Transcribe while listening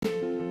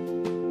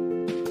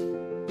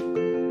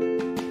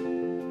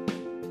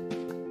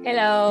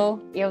Hello!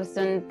 Eu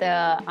sunt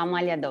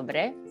Amalia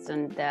Dobre,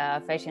 sunt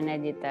fashion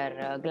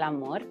editor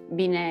Glamour.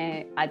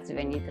 Bine ați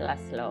venit la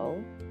Slow!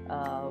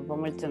 Vă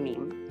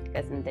mulțumim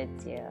că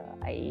sunteți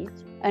aici.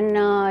 În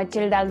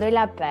cel de-al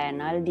doilea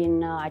panel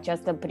din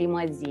această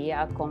primă zi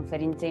a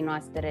conferinței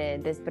noastre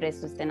despre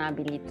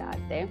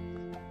sustenabilitate,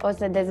 o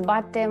să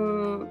dezbatem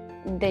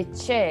de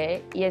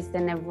ce este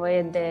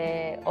nevoie de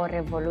o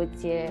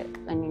revoluție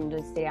în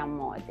industria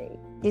modei.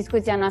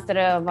 Discuția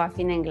noastră va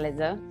fi în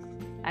engleză,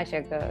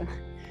 așa că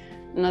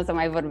nu o să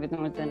mai vorbim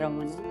mult în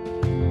română.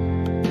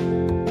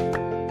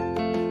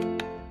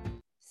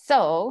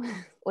 So,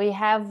 we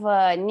have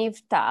Niamh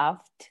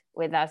Tuft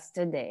with us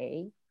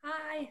today.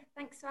 Hi,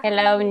 thanks for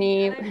Hello, having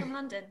me. Niamh. Hello from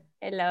London.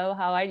 Hello,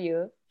 how are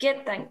you?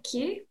 Good, thank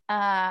you.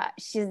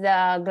 She's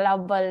the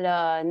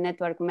global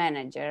network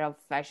manager of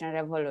Fashion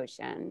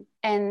Revolution,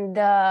 and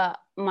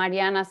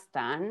Mariana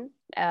Stan,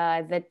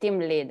 the team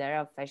leader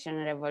of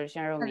Fashion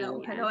Revolution Romania.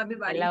 Hello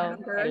everybody.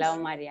 Hello,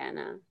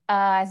 Mariana.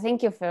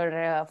 Thank you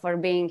for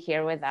being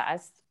here with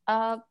us.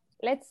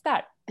 Let's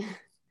start.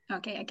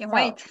 Okay, I can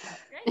wait.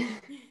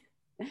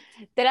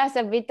 Tell us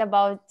a bit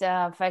about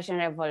Fashion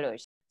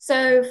Revolution.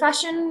 So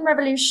Fashion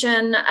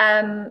Revolution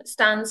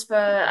stands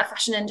for a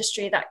fashion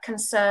industry that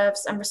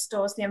conserves and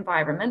restores the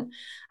environment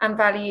and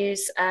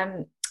values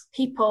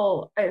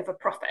people over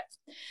profit.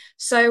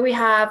 So we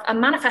have a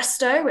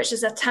manifesto, which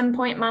is a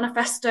 10-point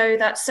manifesto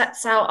that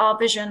sets out our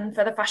vision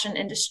for the fashion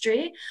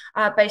industry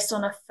based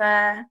on a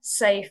fair,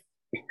 safe,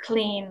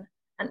 clean,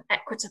 and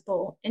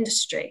equitable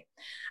industry.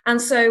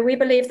 And so we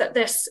believe that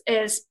this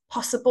is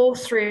possible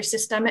through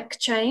systemic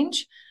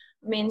change.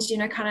 It means,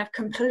 kind of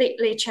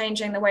completely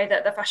changing the way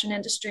that the fashion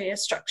industry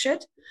is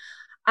structured.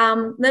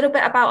 Little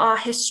bit about our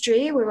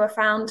history. We were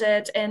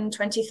founded in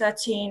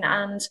 2013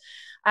 and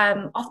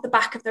off the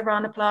back of the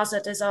Rana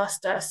Plaza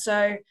disaster.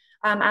 So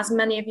as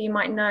many of you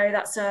might know,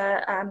 that's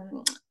a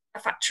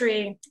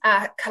factory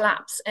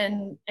collapse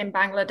in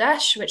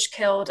Bangladesh, which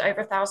killed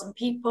over 1,000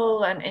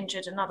 people and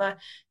injured another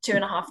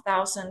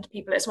 2,500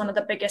 people. It's one of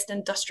the biggest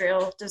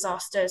industrial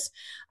disasters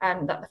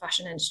that the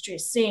fashion industry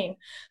has seen.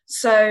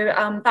 So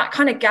that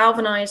kind of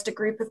galvanized a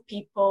group of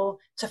people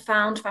to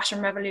found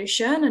Fashion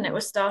Revolution, and it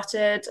was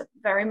started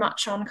very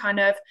much on kind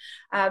of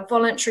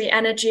voluntary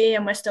energy,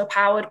 and we're still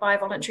powered by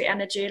voluntary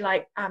energy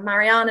like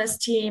Mariana's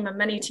team and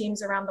many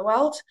teams around the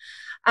world.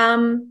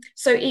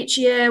 So each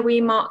year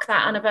we mark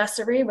that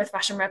anniversary with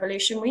Fashion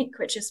Revolution Week,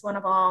 which is one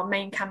of our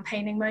main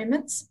campaigning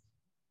moments.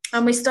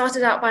 And we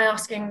started out by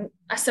asking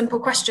a simple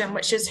question,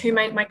 which is who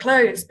made my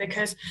clothes?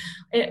 Because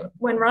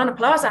when Rana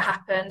Plaza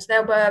happened,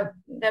 there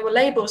were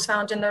labels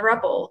found in the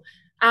rubble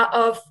out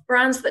of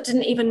brands that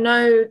didn't even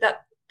know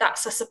that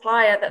that's a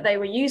supplier that they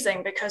were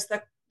using, because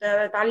the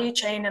value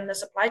chain and the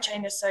supply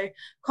chain is so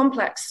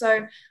complex.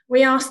 So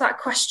we asked that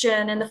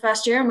question in the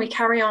first year, and we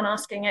carry on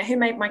asking it, who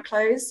made my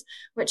clothes?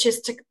 Which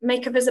is to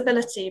make a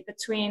visibility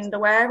between the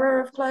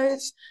wearer of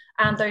clothes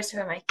and those who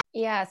are making.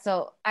 Yeah,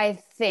 so I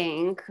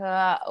think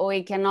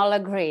we can all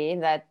agree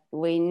that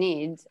we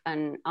need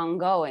an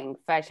ongoing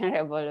fashion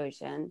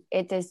revolution.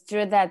 It is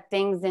true that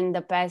things in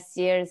the past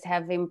years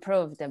have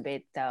improved a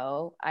bit,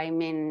 though. I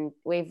mean,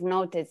 we've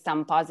noticed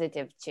some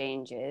positive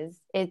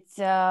changes. It's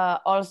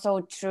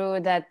also true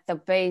that the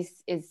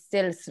pace is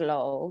still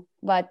slow,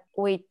 but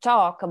we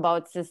talk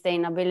about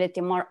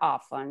sustainability more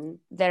often.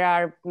 There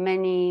are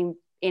many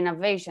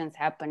innovations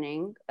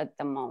happening at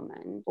the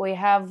moment. We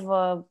have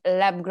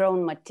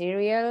lab-grown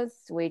materials.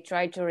 We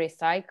try to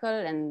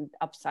recycle and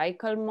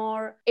upcycle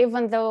more.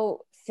 Even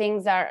though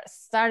things are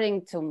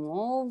starting to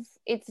move,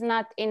 it's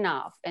not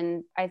enough.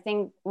 And I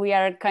think we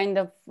are kind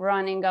of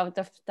running out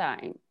of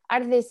time.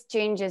 Are these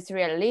changes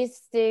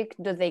realistic?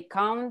 Do they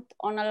count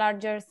on a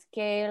larger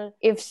scale?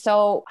 If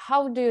so,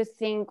 how do you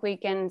think we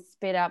can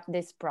speed up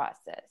this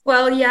process?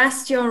 Well,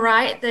 yes, you're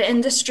right. The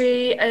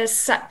industry is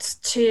set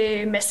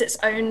to miss its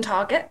own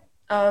target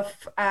of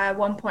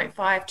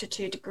 1.5 to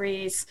 2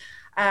 degrees,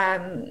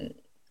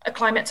 a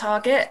climate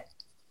target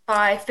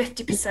by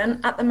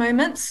 50% at the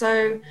moment.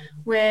 So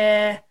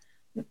we're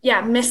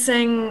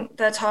missing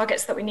the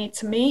targets that we need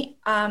to meet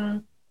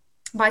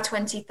by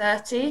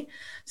 2030.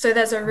 So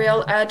there's a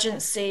real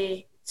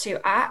urgency to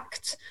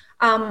act.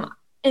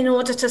 In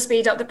order to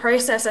speed up the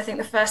process, I think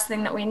the first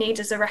thing that we need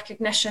is a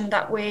recognition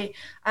that we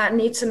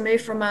need to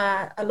move from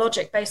a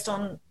logic based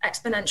on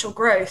exponential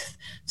growth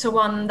to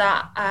one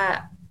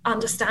that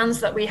understands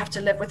that we have to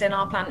live within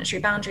our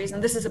planetary boundaries.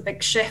 And this is a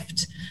big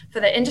shift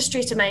for the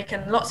industry to make,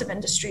 and lots of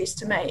industries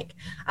to make.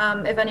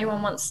 If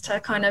anyone wants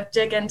to kind of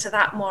dig into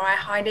that more, I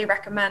highly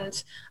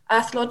recommend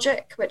Earth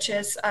Logic, which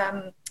is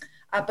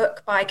a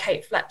book by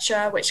Kate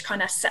Fletcher, which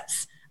kind of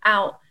sets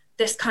out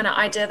this kind of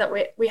idea that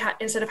we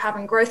instead of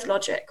having growth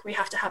logic, we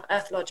have to have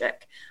earth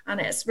logic.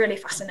 And it's really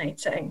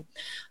fascinating.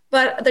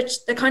 But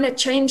the kind of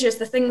changes,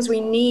 the things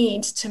we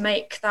need to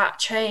make that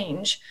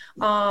change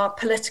are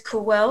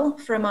political will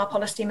from our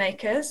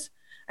policymakers,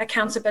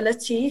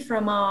 accountability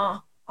from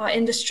our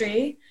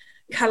industry,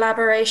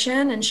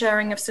 collaboration and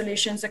sharing of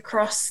solutions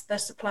across the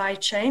supply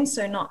chain.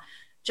 So not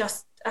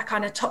just a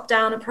kind of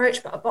top-down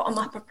approach, but a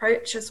bottom-up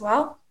approach as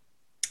well.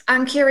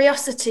 and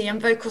curiosity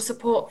and vocal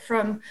support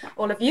from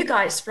all of you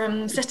guys,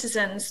 from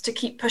citizens, to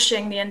keep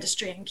pushing the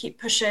industry and keep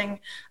pushing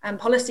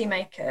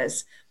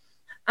policymakers.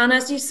 And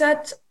as you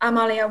said,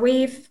 Amalia,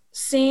 we've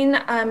seen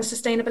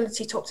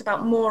sustainability talked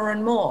about more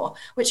and more,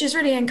 which is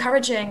really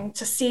encouraging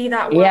to see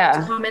that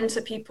word come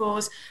into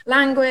people's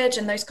language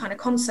and those kind of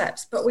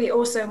concepts. But we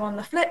also, on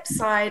the flip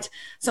side,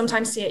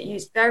 sometimes see it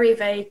used very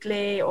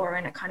vaguely or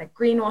in a kind of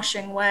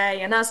greenwashing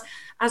way. And as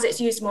it's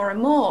used more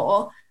and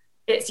more,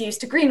 it's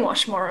used to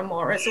greenwash more and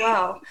more as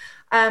well.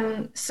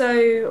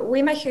 So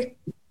we make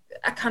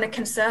a kind of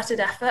concerted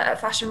effort at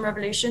Fashion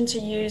Revolution to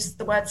use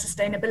the word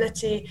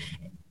sustainability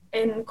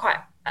in quite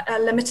a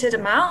limited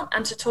amount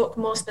and to talk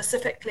more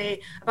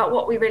specifically about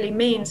what we really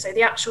mean. So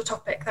the actual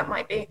topic that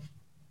might be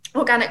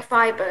organic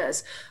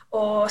fibers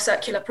or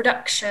circular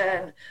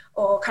production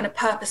or kind of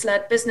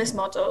purpose-led business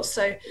models.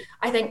 So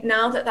I think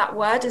now that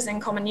word is in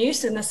common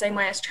use in the same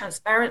way as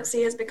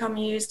transparency has become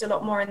used a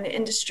lot more in the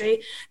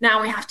industry,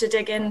 now we have to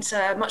dig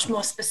into much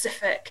more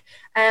specific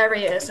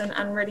areas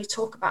and really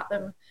talk about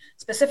them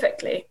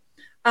specifically.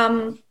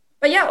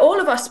 But yeah, all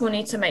of us will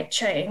need to make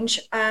change.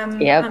 And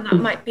that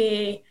might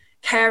be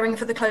caring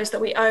for the clothes that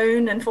we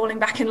own and falling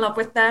back in love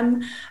with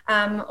them,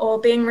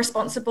 or being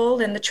responsible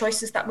in the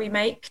choices that we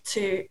make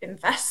to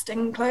invest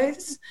in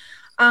clothes.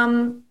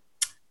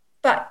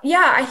 But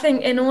yeah, I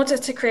think in order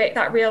to create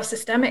that real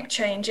systemic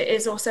change, it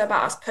is also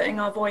about us putting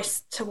our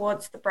voice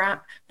towards the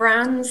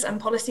brands and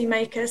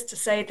policymakers to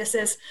say this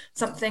is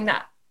something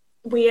that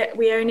we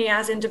only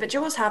as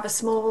individuals have a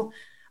small,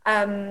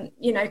 kind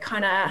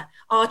of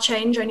our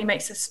change only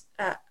makes us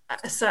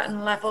a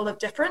certain level of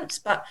difference.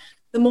 But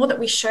the more that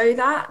we show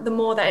that, the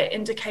more that it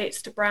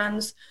indicates to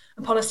brands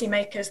and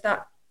policymakers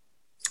that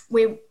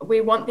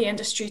we want the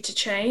industry to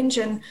change.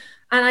 And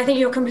I think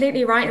you're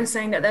completely right in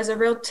saying that there's a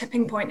real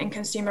tipping point in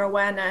consumer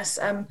awareness.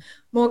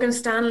 Morgan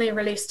Stanley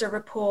released a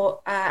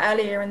report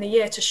earlier in the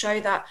year to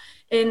show that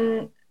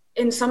in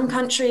some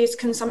countries,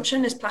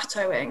 consumption is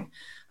plateauing.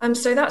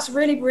 So that's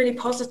really, really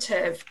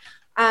positive.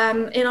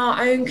 In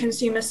our own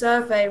consumer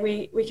survey,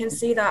 we can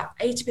see that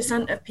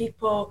 80% of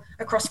people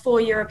across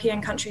 4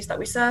 European countries that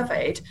we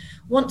surveyed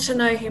want to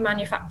know who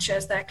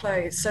manufactures their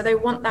clothes. So they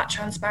want that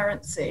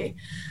transparency.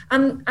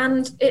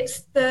 And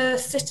it's the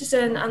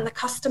citizen and the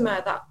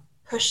customer that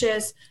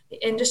pushes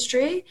the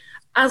industry,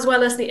 as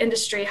well as the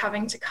industry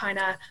having to kind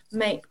of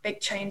make big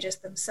changes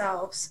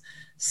themselves.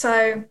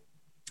 So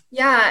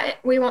yeah,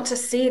 we want to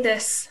see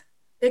this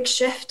big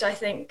shift, I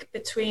think,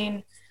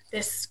 between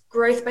this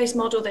growth-based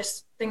model,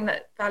 this thing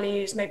that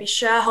values maybe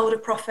shareholder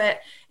profit,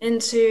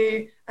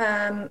 into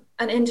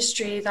an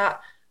industry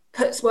that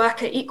puts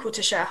worker equal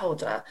to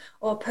shareholder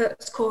or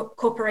puts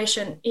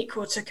corporation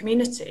equal to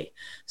community.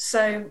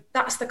 So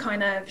that's the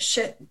kind of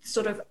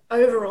sort of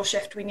overall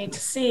shift we need to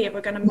see if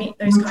we're going to meet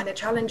those kind of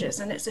challenges.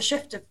 And it's a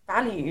shift of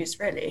values,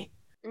 really.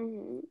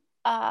 Mm-hmm.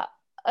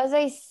 As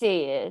I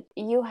see it,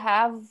 you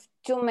have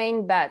two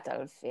main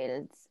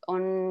battlefields.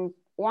 On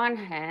one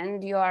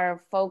hand, you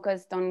are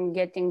focused on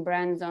getting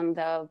brands on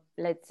the,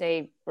 let's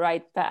say,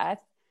 right path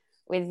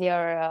with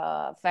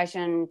your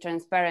fashion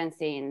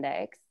transparency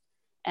index.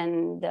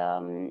 And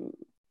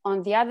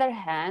on the other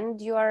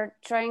hand, you are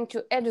trying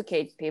to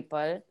educate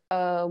people.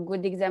 A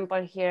good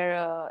example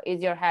here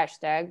is your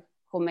hashtag,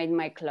 Who Made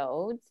My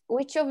Clothes.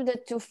 Which of the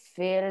two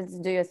fields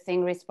do you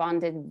think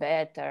responded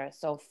better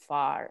so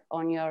far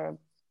on your,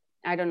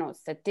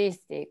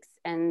 statistics?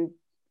 And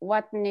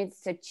what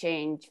needs to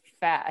change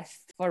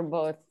fast for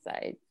both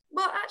sides?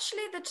 Well,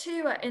 actually, the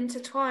two are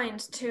intertwined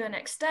to an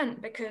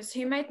extent, because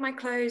Who Made My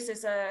Clothes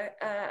is a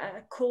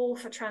call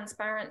for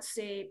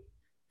transparency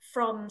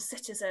from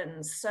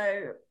citizens.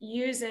 So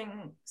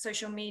using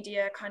social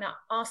media, kind of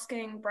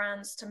asking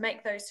brands to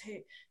make those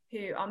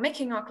who are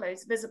making our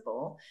clothes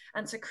visible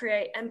and to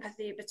create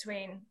empathy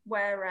between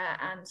wearer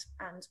and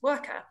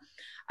worker.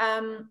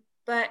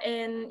 But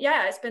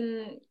it's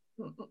been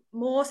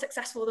more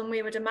successful than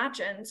we would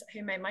imagine.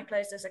 Who Made My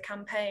Clothes as a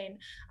campaign.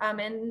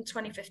 In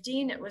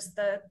 2015, it was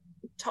the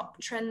top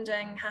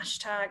trending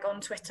hashtag on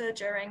Twitter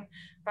during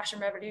Fashion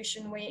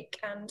Revolution Week,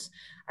 and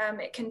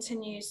it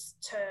continues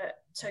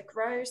to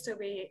grow. So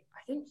we,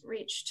 I think,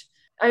 reached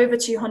over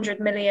 200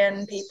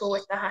 million people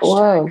with the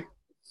hashtag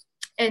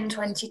in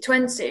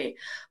 2020.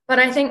 But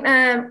I think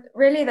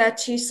they're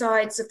two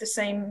sides of the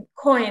same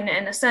coin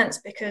in a sense,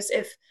 because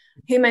if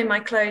Who Made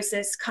My Clothes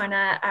is kind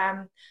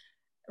of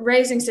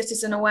raising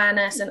citizen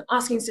awareness and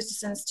asking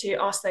citizens to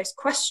ask those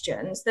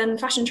questions, then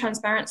Fashion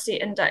Transparency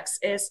Index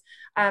is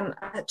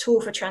a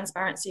tool for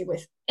transparency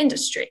with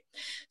industry.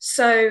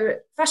 So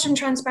Fashion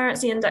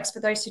Transparency Index, for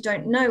those who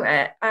don't know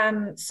it,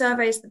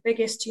 surveys the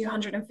biggest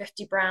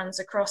 250 brands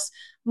across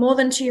more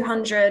than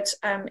 200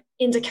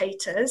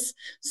 indicators,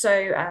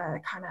 so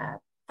kind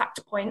of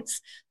factor points,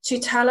 to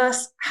tell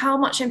us how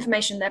much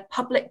information they're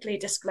publicly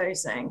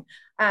disclosing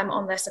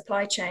on their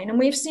supply chain. And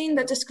we've seen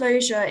the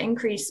disclosure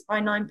increase by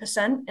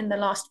 9% in the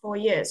last 4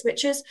 years,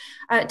 which is,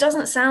 it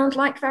doesn't sound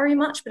like very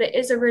much, but it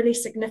is a really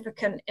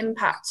significant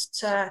impact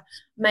to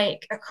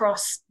make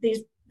across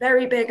these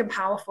very big and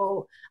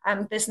powerful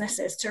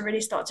businesses to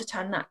really start to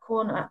turn that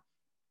corner.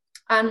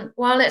 And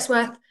while it's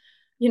worth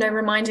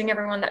reminding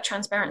everyone that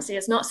transparency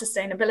is not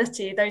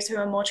sustainability, those who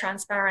are more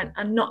transparent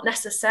and not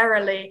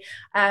necessarily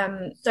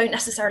don't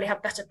necessarily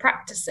have better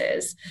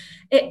practices.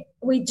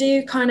 We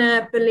do kind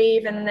of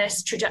believe in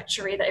this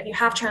trajectory that if you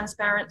have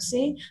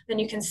transparency, then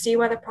you can see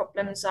where the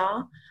problems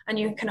are and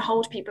you can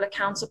hold people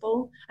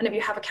accountable. And if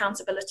you have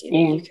accountability,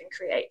 then you can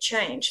create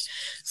change.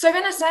 So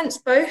in a sense,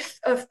 both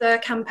of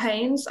the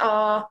campaigns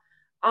are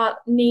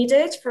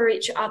needed for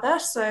each other.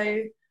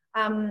 So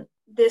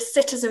the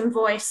citizen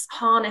voice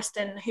harnessed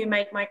in Who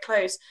Made My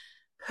Clothes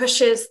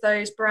pushes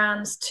those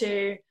brands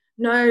to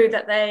know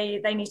that they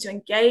need to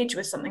engage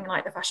with something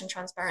like the Fashion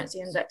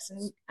Transparency Index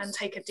and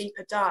take a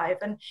deeper dive.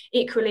 And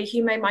equally,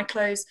 Who Made My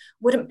Clothes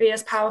wouldn't be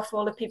as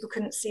powerful if people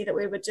couldn't see that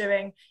we were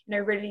doing,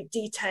 really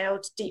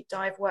detailed deep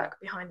dive work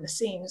behind the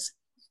scenes.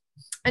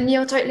 And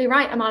you're totally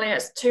right, Amalia,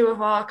 it's two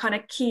of our kind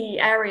of key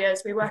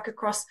areas. We work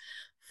across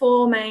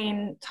 4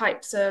 main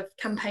types of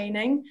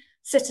campaigning: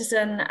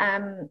 citizen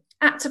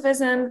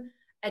activism,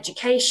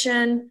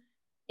 education,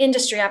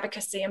 industry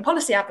advocacy, and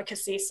policy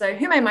advocacy. So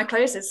Who Made My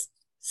Clothes is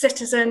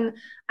citizen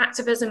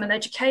activism and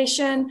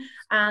education,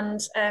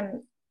 and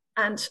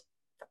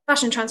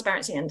Fashion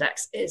Transparency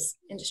Index is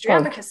industry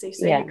advocacy.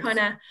 So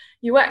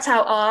you worked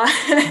out our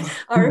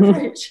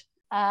approach.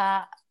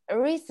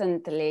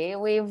 Recently,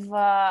 we've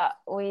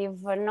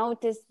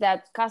noticed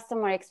that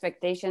customer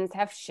expectations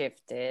have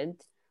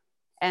shifted,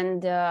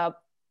 and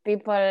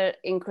people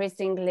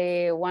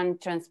increasingly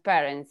want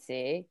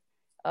transparency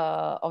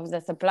of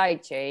the supply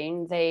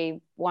chain.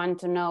 They want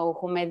to know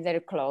who made their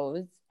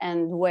clothes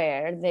and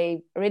where.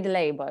 They read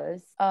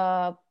labels.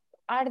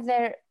 Are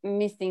there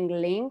missing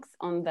links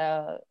on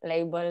the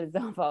labels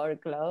of our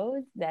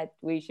clothes that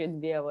we should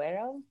be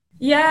aware of?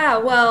 Yeah,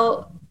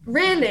 well,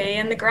 really,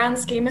 in the grand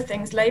scheme of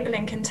things,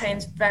 labeling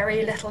contains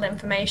very little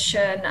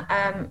information.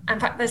 In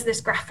fact, there's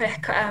this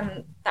graphic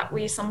that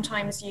we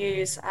sometimes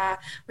use,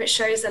 which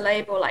shows a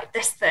label like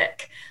this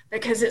thick,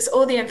 because it's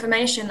all the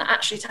information that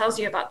actually tells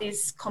you about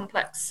these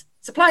complex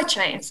supply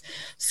chains.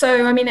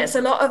 So, I mean, it's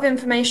a lot of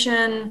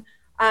information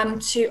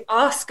to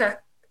ask a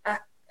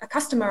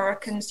customer or a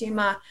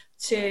consumer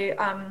to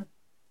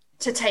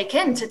take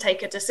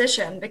a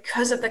decision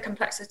because of the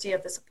complexity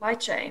of the supply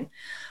chain.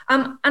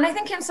 And I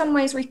think in some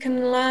ways we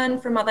can learn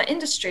from other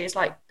industries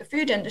like the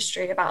food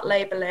industry about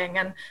labeling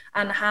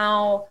and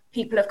how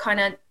people have kind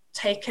of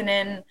taken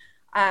in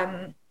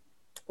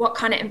what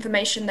kind of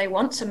information they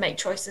want to make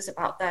choices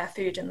about their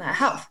food and their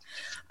health.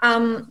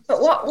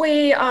 But what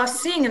we are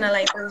seeing in a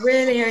label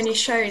really only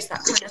shows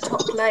that kind of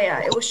top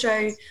layer. It will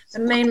show the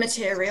main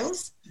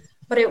materials,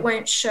 but it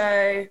won't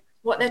show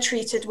what they're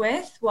treated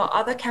with, what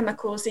other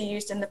chemicals are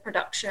used in the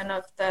production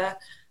of the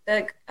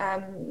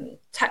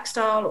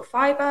textile or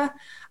fiber,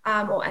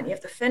 or any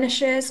of the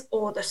finishes,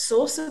 or the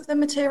source of the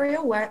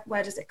material,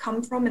 where does it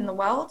come from in the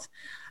world.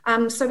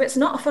 So it's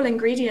not a full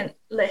ingredient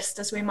list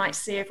as we might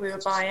see if we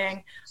were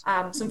buying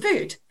some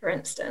food, for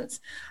instance.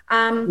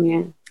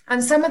 And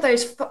some of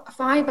those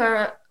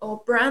fiber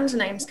or brand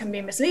names can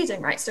be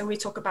misleading, right? So we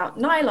talk about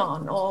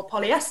nylon or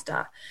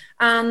polyester,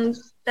 and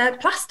they're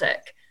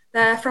plastic.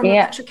 They're from a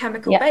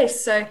petrochemical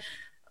base. So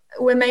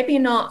we're maybe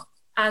not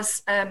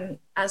as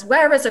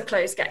wearers of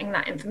clothes getting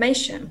that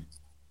information.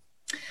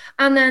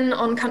 And then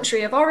on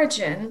country of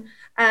origin,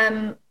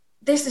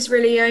 this is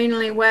really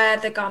only where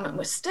the garment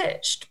was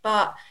stitched,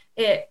 but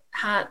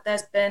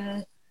there's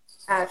been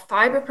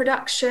fiber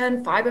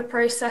production, fiber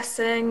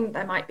processing.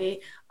 There might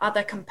be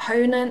other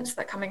components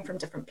that are coming from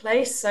different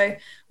places. So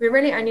we're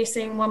really only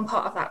seeing one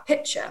part of that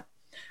picture.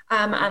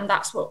 And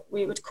that's what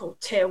we would call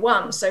tier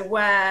 1, so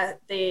where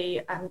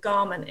the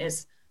garment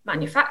is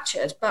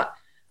manufactured. But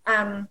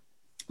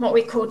what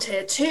we call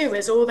tier 2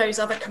 is all those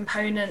other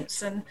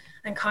components and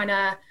kind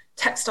of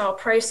textile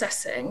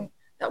processing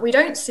that we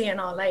don't see in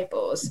our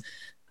labels.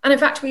 And in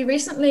fact, we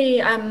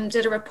recently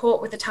did a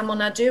report with the Tamil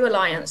Nadu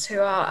Alliance, who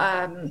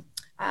are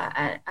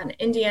an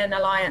Indian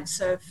alliance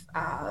of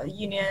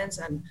unions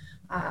and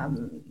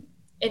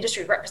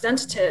industry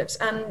representatives.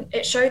 And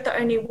it showed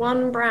that only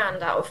one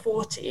brand out of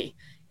 40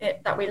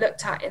 that we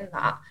looked at in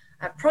that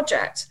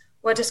project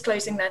were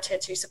disclosing their tier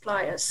 2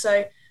 suppliers.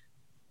 So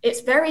it's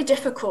very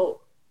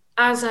difficult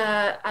as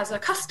a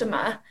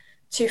customer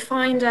to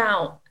find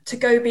out, to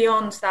go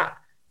beyond that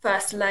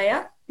first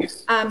layer.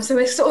 So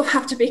we sort of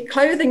have to be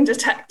clothing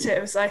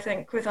detectives, I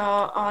think, with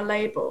our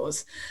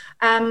labels.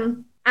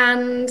 And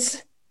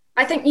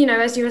I think,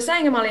 as you were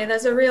saying, Amalia,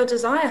 there's a real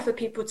desire for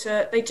people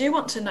they do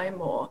want to know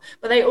more,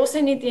 but they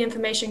also need the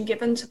information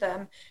given to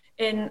them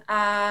in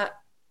a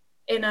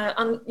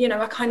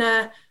kind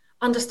of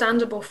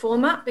understandable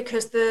format,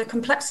 because the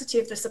complexity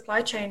of the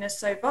supply chain is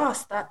so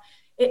vast that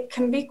it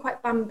can be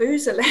quite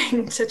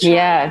bamboozling to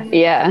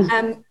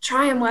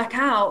try and work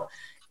out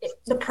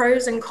the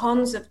pros and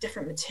cons of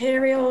different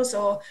materials,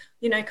 or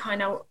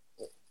kind of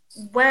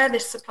where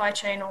this supply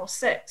chain all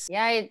sits.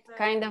 It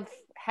kind of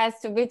has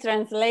to be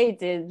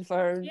translated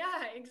for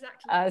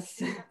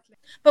us. Exactly.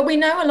 But we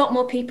know a lot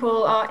more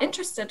people are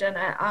interested in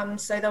it.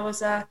 So there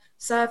was a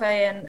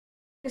survey in a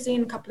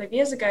magazine a couple of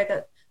years ago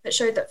that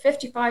showed that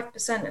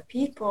 55% of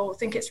people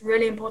think it's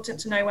really important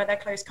to know where their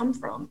clothes come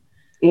from.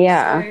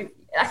 Yeah. So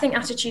I think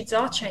attitudes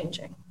are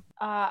changing.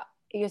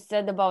 You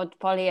said about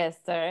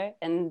polyester,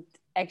 and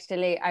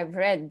actually I've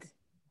read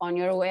on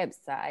your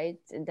website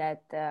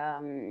that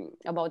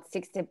about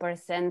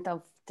 60%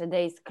 of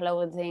today's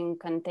clothing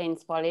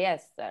contains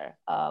polyester.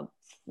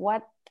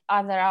 What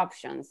other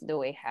options do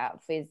we have?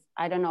 Is,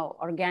 I don't know,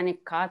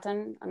 organic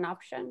cotton an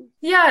option?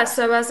 Yeah,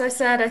 so as I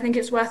said, I think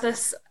it's worth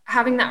us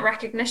having that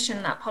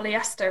recognition that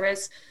polyester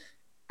is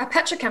a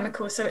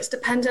petrochemical, so it's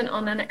dependent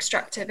on an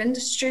extractive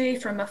industry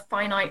from a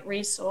finite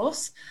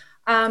resource.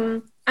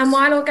 And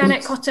while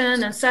organic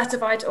cotton and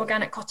certified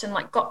organic cotton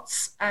like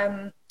GOTS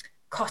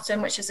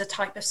cotton, which is a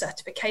type of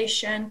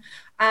certification,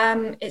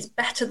 is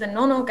better than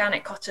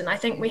non-organic cotton, I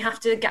think we have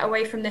to get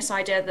away from this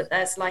idea that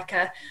there's like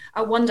a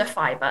wonder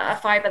fiber, a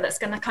fiber that's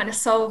going to kind of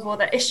solve all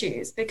the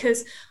issues,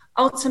 because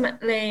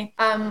ultimately,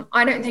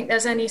 I don't think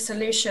there's any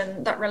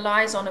solution that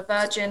relies on a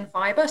virgin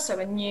fiber, so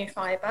a new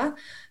fiber.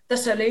 The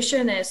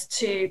solution is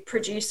to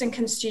produce and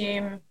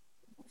consume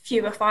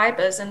fewer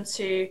fibers and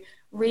to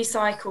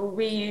recycle,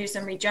 reuse,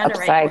 and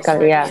regenerate what's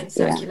already in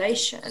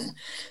circulation.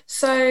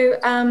 So,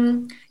 I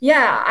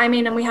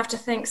mean, and we have to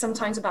think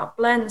sometimes about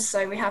blends.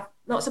 So we have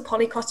lots of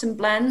polycotton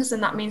blends,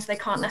 and that means they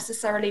can't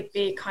necessarily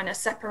be kind of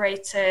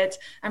separated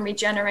and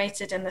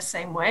regenerated in the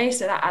same way.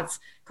 So that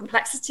adds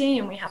complexity,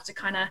 and we have to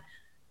kind of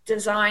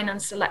design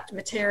and select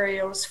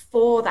materials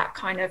for that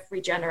kind of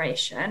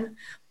regeneration.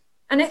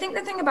 And I think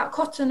the thing about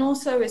cotton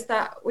also is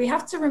that we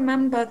have to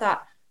remember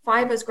that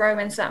fibers grow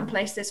in certain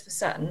places for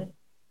certain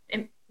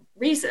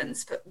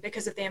reasons,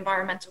 because of the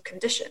environmental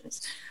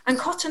conditions. And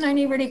cotton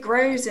only really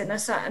grows in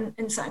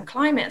certain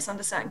climates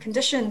under certain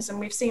conditions. And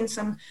we've seen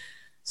some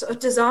sort of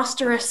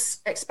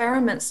disastrous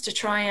experiments to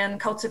try and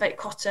cultivate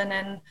cotton.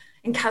 And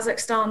in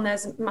Kazakhstan,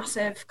 there's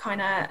massive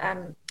kind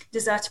of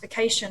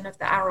desertification of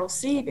the Aral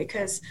Sea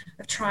because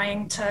of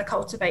trying to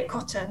cultivate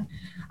cotton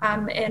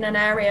in an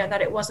area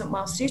that it wasn't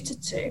well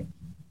suited to.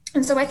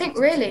 And so I think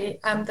really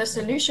the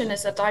solution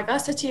is a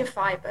diversity of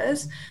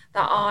fibers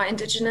that are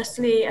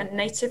indigenously and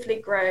natively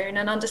grown,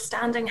 and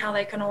understanding how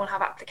they can all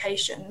have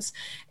applications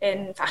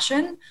in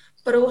fashion,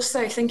 but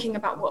also thinking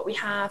about what we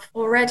have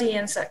already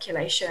in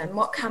circulation,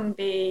 what can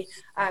be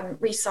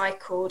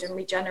recycled and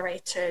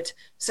regenerated,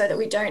 so that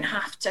we don't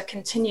have to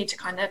continue to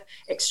kind of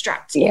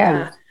extract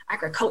either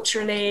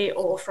agriculturally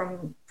or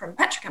from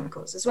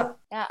petrochemicals as well.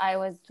 Yeah, I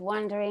was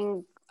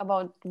wondering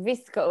about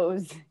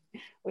viscose.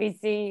 We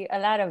see a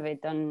lot of it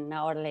on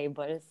our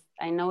labels.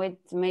 I know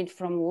it's made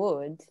from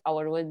wood.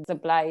 Our wood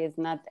supply is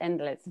not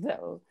endless,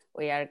 though.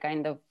 We are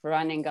kind of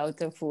running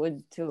out of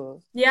wood too.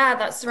 Yeah,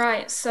 that's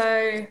right.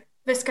 So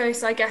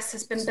viscose, I guess,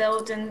 has been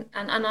built and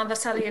other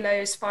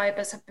cellulose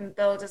fibers have been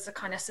built as a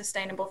kind of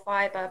sustainable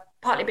fiber,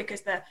 partly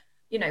because the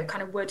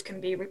kind of wood can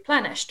be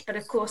replenished. But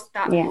of course,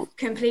 that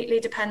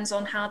completely depends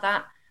on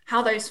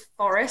how those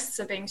forests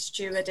are being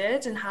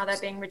stewarded and how they're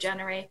being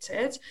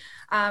regenerated.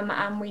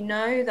 And we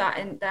know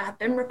that there have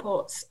been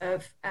reports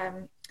of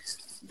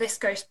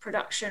viscose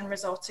production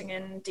resulting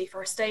in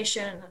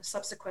deforestation and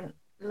subsequent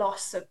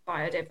loss of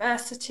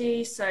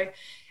biodiversity. So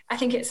I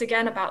think it's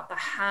again about the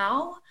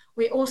how.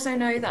 We also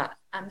know that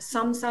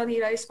some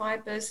cellulose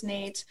fibers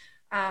need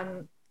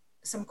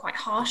some quite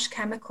harsh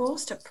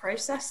chemicals to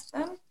process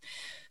them.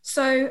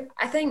 So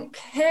I think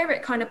here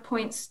it kind of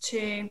points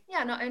to,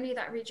 not only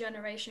that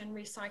regeneration,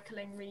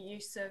 recycling,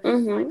 reuse of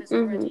fibers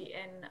already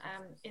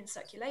in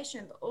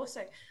circulation, but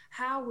also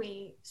how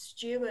we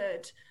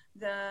steward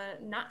the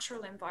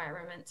natural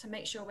environment to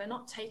make sure we're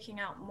not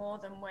taking out more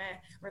than we're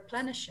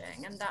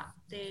replenishing, and that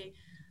the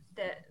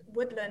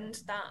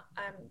woodland that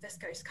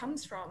viscose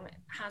comes from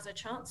has a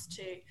chance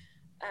to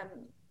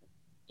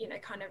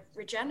kind of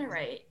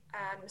regenerate,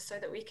 so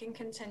that we can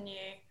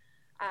continue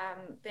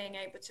being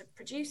able to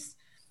produce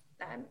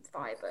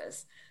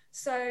fibers.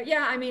 So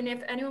I mean,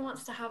 if anyone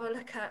wants to have a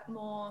look at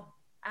more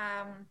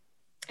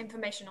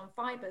information on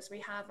fibers, we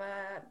have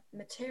a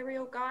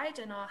material guide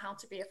in our How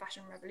to Be a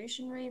Fashion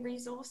Revolutionary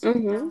resource you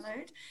can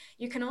download.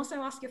 You can also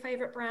ask your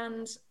favorite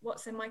brand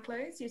what's in my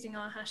clothes using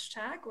our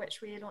hashtag,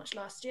 which we launched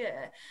last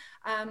year,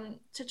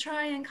 to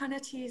try and kind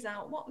of tease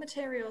out what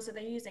materials are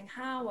they using,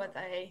 how are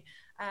they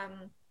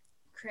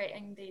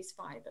creating these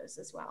fibers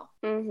as well.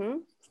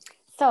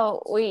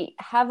 So we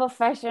have a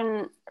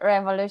fashion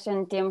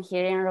revolution team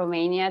here in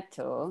Romania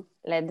too,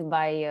 led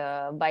by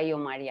you,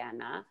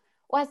 Mariana.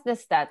 What's the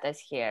status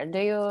here? Do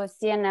you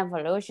see an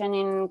evolution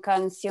in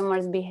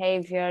consumers'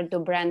 behavior? Do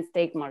brands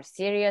take more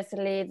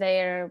seriously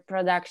their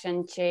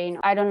production chain?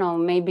 I don't know,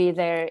 maybe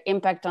their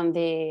impact on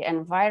the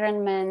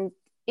environment?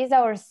 Is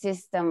our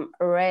system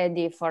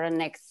ready for a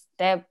next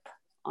step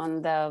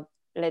on the,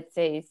 let's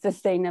say,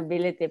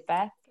 sustainability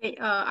path?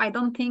 I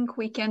don't think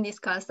we can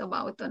discuss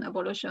about an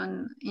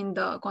evolution in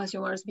the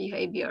consumer's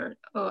behavior.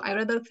 I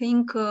rather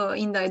think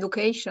in the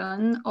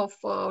education of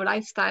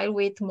lifestyle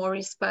with more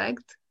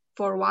respect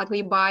for what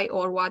we buy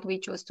or what we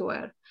choose to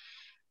wear.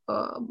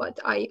 But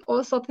I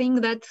also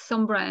think that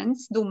some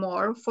brands do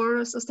more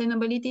for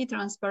sustainability,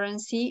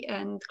 transparency,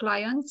 and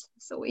clients.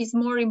 So it's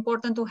more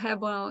important to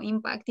have an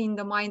impact in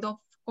the mind of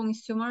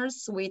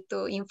consumers with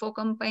info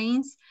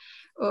campaigns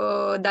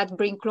that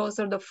bring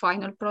closer the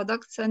final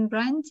products and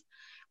brands.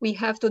 We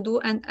have to do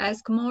and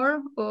ask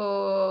more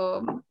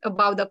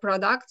about the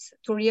products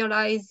to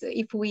realize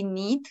if we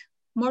need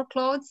more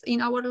clothes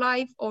in our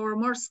life or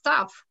more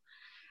stuff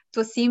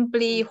to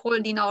simply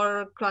hold in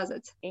our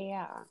closets.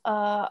 Yeah.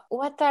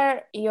 What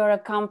are your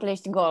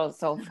accomplished goals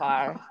so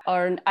far?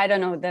 Or I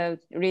don't know, the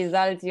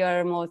results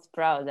you're most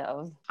proud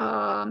of?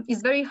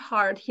 It's very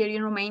hard here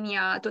in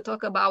Romania to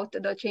talk about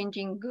the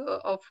changing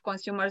of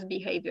consumers'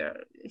 behavior,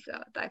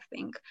 I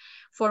think.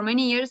 For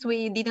many years,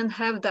 we didn't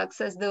have the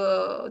access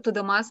to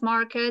the mass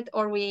market,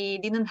 or we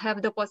didn't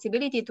have the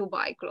possibility to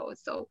buy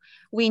clothes. So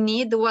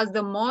was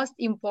the most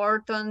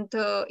important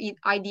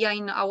idea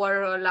in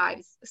our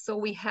lives. So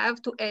we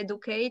have to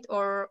educate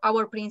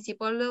our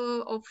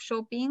principle of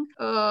shopping.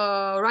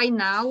 Right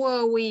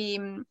now, we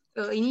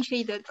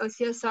initiated a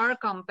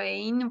CSR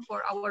campaign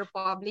for our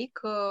public,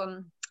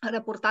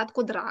 Reportat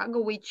cu Drag,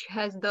 which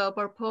has the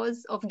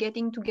purpose of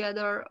getting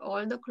together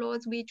all the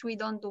clothes which we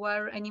don't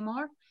wear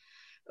anymore.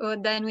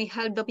 Then we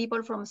help the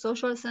people from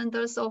social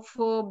centers of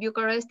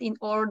Bucharest in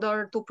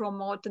order to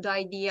promote the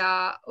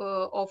idea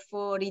of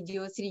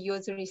reduce,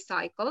 reuse,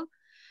 recycle.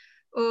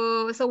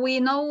 So we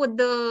know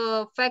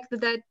the fact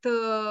that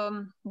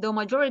the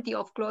majority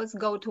of clothes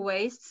go to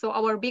waste. So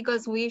our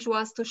biggest wish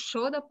was to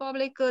show the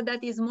public that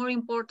it's more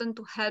important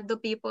to help the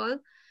people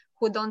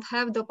who don't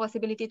have the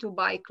possibility to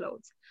buy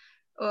clothes.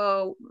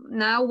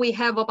 Now we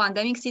have a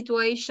pandemic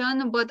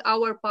situation, but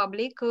our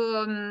public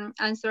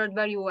answered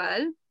very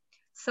well.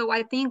 So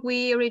I think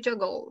we reached a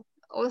goal.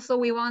 Also,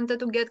 we wanted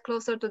to get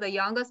closer to the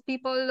youngest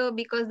people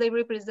because they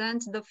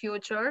represent the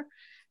future.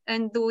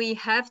 And we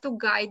have to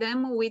guide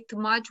them with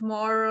much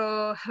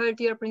more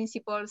healthier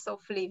principles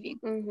of living.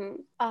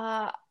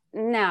 Mm-hmm.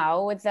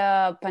 Now, with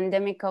the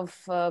pandemic of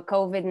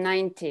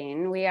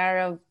COVID-19, we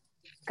are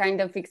kind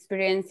of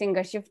experiencing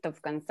a shift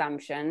of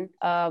consumption.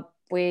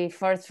 We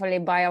forcefully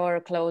buy our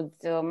clothes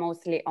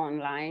mostly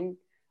online.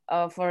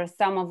 For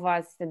some of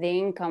us, the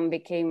income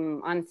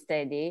became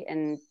unsteady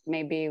and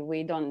maybe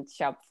we don't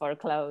shop for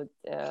clothes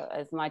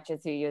as much as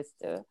we used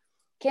to.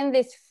 Can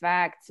this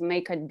fact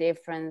make a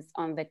difference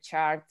on the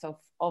charts of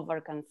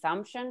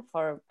overconsumption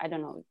for, I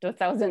don't know,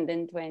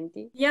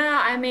 2020?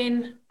 Yeah, I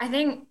mean, I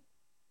think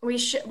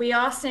we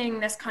are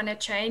seeing this kind of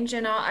change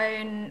in our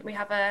own. We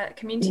have a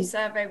community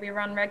survey we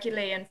run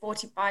regularly, and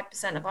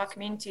 45% of our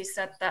community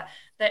said that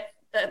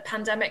the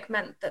pandemic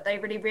meant that they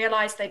really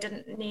realized they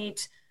didn't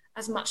need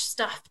as much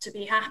stuff to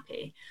be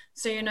happy.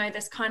 So,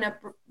 this kind of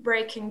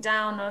breaking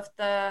down of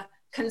the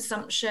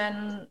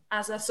consumption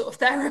as a sort of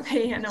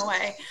therapy in a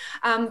way.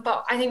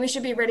 But I think we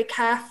should be really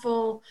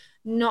careful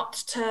not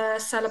to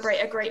celebrate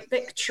a great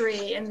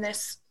victory in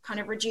this kind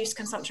of reduced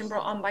consumption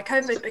brought on by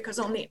COVID, because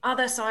on the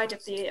other side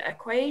of the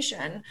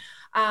equation,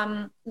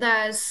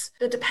 there's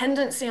the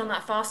dependency on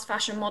that fast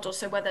fashion model.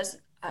 So where there's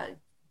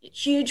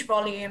huge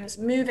volumes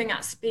moving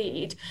at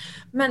speed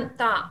meant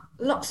that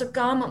lots of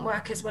garment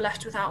workers were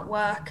left without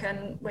work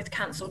and with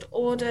cancelled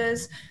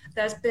orders.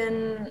 There's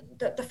been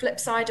the flip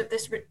side of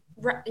this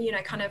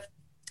kind of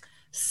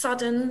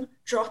sudden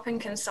drop in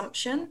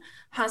consumption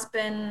has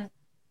been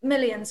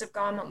millions of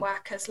garment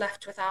workers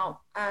left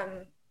without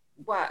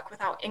work,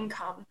 without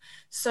income.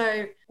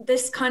 So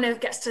this kind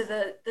of gets to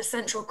the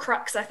central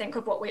crux, I think,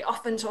 of what we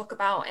often talk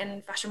about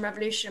in Fashion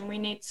Revolution. We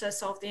need to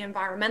solve the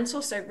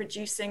environmental, so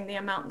reducing the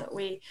amount that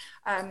we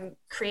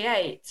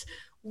create,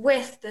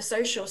 with the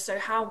social, so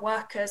how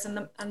workers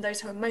and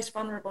those who are most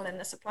vulnerable in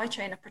the supply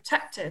chain are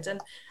protected,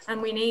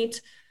 and we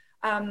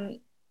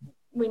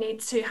need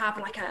to have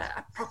like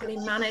a properly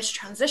managed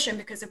transition,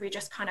 because if we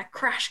just kind of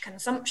crash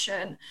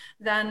consumption,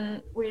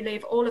 then we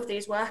leave all of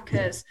these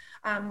workers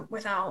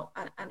without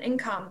an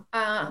income.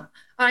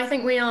 I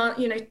think we are,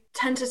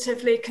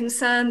 tentatively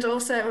concerned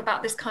also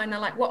about this kind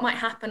of like what might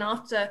happen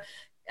after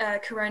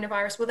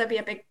coronavirus. Will there be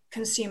a big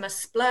consumer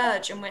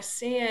splurge? And we're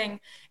seeing,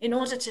 in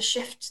order to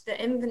shift the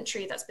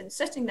inventory that's been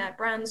sitting there,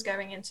 brands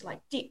going into like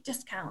deep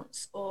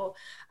discounts or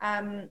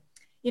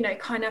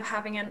kind of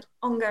having an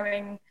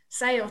ongoing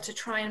sale to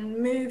try and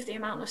move the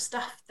amount of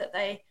stuff that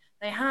they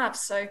have.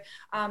 So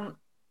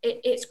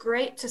it's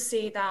great to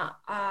see that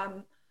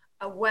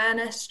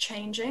awareness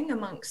changing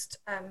amongst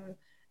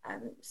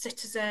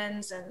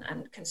citizens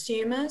and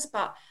consumers,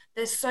 but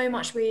there's so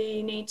much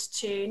we need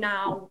to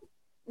now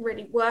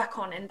really work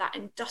on in that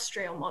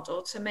industrial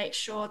model to make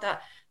sure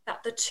that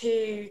the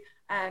two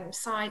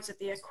sides of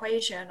the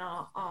equation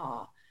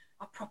are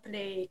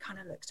properly kind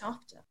of looked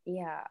after.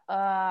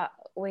 Yeah,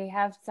 we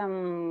have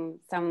some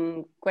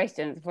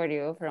questions for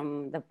you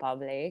from the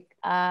public.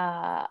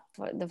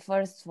 For the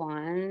first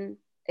one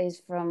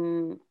is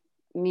from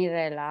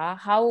Mirela.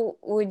 How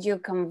would you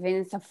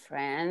convince a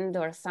friend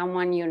or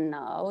someone you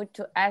know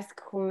to ask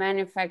who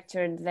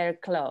manufactured their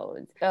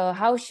clothes?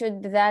 How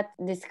should that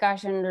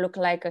discussion look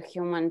like a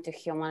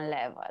human-to-human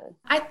level?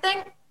 I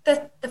think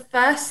the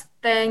first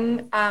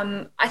thing,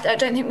 I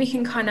don't think we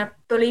can kind of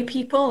bully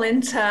people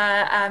into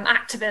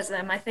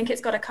activism. I think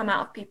it's got to come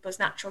out of people's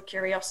natural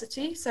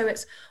curiosity. So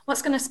it's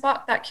what's going to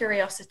spark that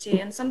curiosity.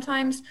 And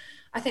sometimes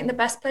I think the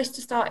best place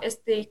to start is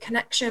the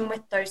connection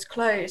with those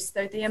clothes,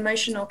 so the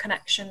emotional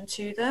connection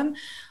to them,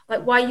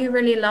 like why you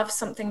really love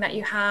something that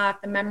you have,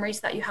 the memories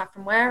that you have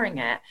from wearing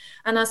it.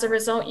 And as a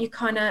result, you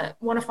kind of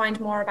want to find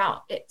more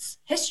about its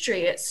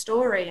history, its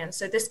story. And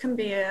so this can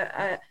be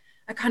a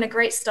kind of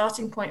great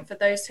starting point for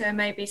those who are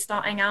maybe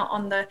starting out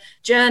on the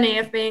journey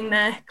of being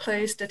their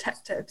clothes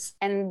detectives.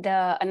 And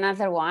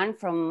another one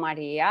from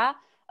Maria.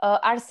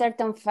 Are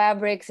certain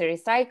fabrics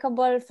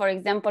recyclable, for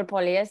example,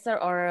 polyester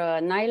or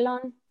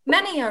nylon?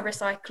 Many are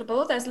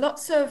recyclable. There's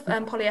lots of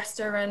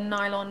polyester and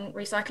nylon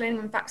recycling.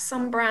 In fact,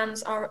 some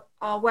brands are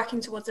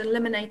working towards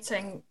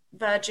eliminating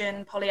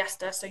virgin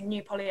polyester, so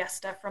new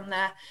polyester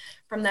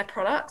from their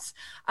products.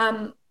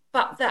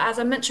 But as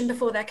I mentioned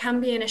before, there can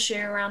be an issue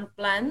around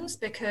blends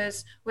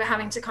because we're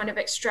having to kind of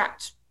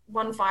extract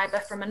one fiber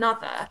from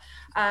another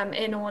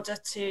in order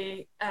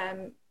to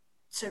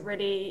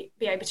really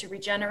be able to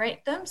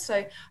regenerate them.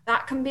 So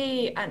that can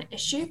be an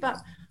issue, but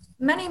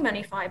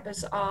many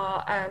fibers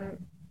are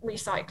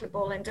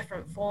recyclable in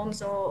different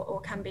forms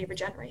or can be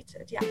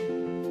regenerated. Yeah.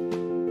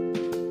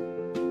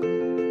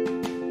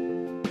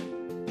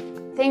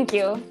 Thank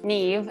you,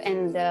 Niamh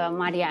and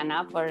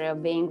Mariana, for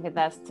being with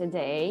us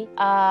today.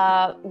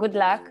 Good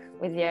luck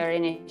with your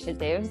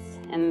initiatives,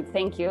 and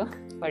thank you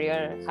for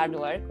your hard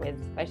work with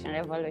Fashion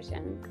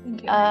Revolution.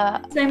 Thank you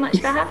so much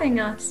for having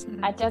us.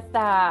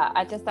 Aceasta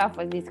a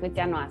fost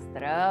discuția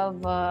noastră.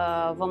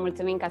 Vă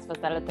mulțumim că ați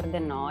fost alături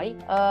de noi.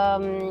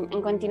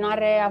 În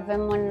continuare avem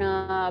un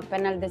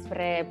panel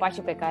despre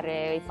pașii pe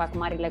care îi fac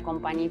marile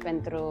companii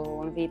pentru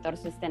un viitor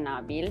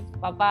sustenabil.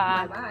 Pa,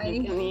 pa! Bye, bye!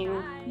 Mulțumim!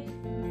 Bye.